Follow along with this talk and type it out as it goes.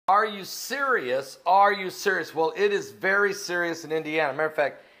Are you serious? Are you serious? Well, it is very serious in Indiana. Matter of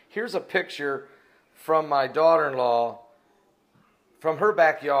fact, here's a picture from my daughter-in-law from her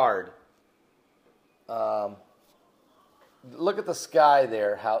backyard. Look at the sky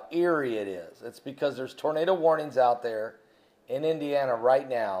there, how eerie it is. It's because there's tornado warnings out there in Indiana right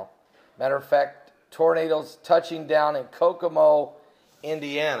now. Matter of fact, tornadoes touching down in Kokomo,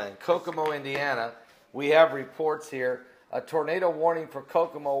 Indiana. In Kokomo, Indiana, we have reports here. A tornado warning for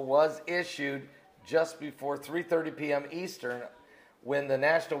Kokomo was issued just before 3:30 p.m. Eastern when the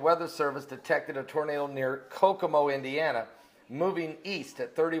National Weather Service detected a tornado near Kokomo, Indiana, moving east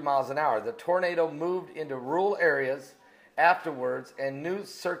at 30 miles an hour. The tornado moved into rural areas afterwards, and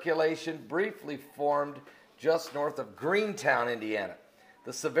news circulation briefly formed just north of Greentown, Indiana.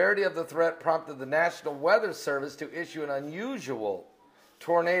 The severity of the threat prompted the National Weather Service to issue an unusual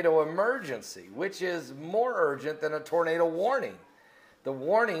tornado emergency, which is more urgent than a tornado warning. The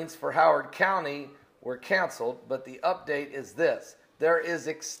warnings for Howard County were canceled, but the update is this. There is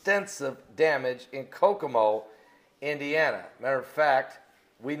extensive damage in Kokomo, Indiana. Matter of fact,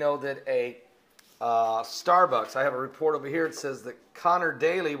 we know that a Starbucks, I have a report over here, it says that Connor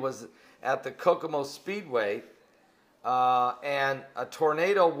Daly was at the Kokomo Speedway and a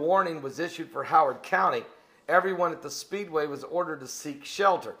tornado warning was issued for Howard County. Everyone at the Speedway was ordered to seek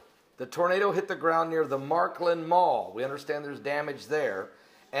shelter. The tornado hit the ground near the Markland Mall. We understand there's damage there,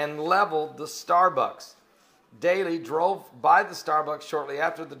 and leveled the Starbucks. Daly drove by the Starbucks shortly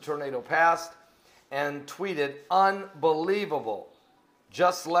after the tornado passed and tweeted, "Unbelievable.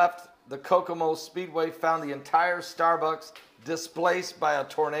 Just left the Kokomo Speedway, found the entire Starbucks displaced by a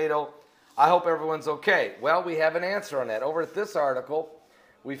tornado. I hope everyone's okay." Well, we have an answer on that. Over at this article,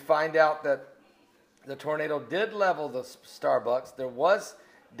 we find out that the tornado did level the Starbucks. There was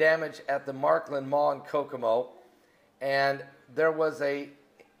damage at the Markland Mall in Kokomo, and there was an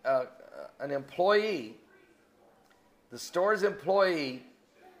employee. The store's employee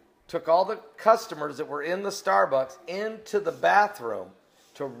took all the customers that were in the Starbucks into the bathroom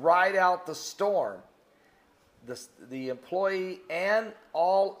to ride out the storm. The employee and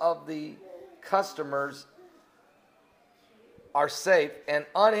all of the customers are safe and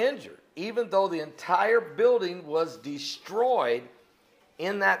uninjured, even though the entire building was destroyed.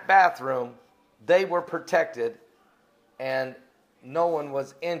 In that bathroom, they were protected and no one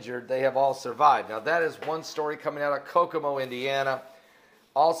was injured. They have all survived. Now, that is one story coming out of Kokomo, Indiana.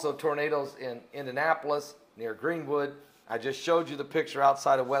 Also, tornadoes in Indianapolis near Greenwood. I just showed you the picture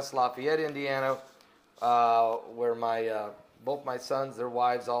outside of West Lafayette, Indiana, where both my sons, their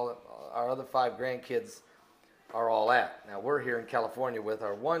wives, all our other 5 grandkids are all at. Now, we're here in California with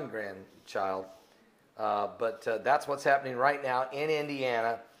our 1 grandchild, but that's what's happening right now in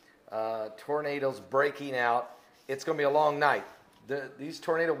Indiana. Tornadoes breaking out. It's going to be a long night. These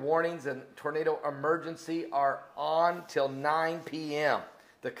tornado warnings and tornado emergency are on till 9 p.m.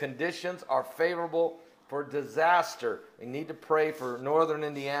 The conditions are favorable for disaster. We need to pray for northern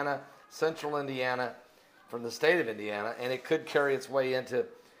Indiana, central Indiana, from the state of Indiana, and it could carry its way into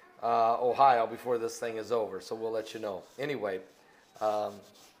Ohio before this thing is over, so we'll let you know. Anyway,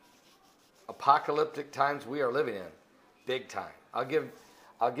 apocalyptic times we are living in, big time. I'll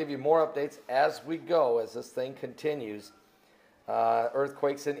give you more updates as we go, as this thing continues.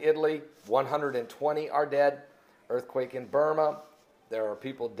 Earthquakes in Italy, 120 are dead. Earthquake in Burma, there are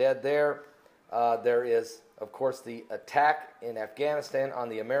people dead there. There is, of course, the attack in Afghanistan on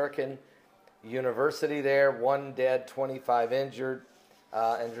the American university there, 1 dead, 25 injured,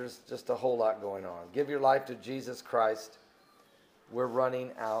 and there's just a whole lot going on. Give your life to Jesus Christ. We're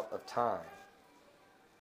running out of time.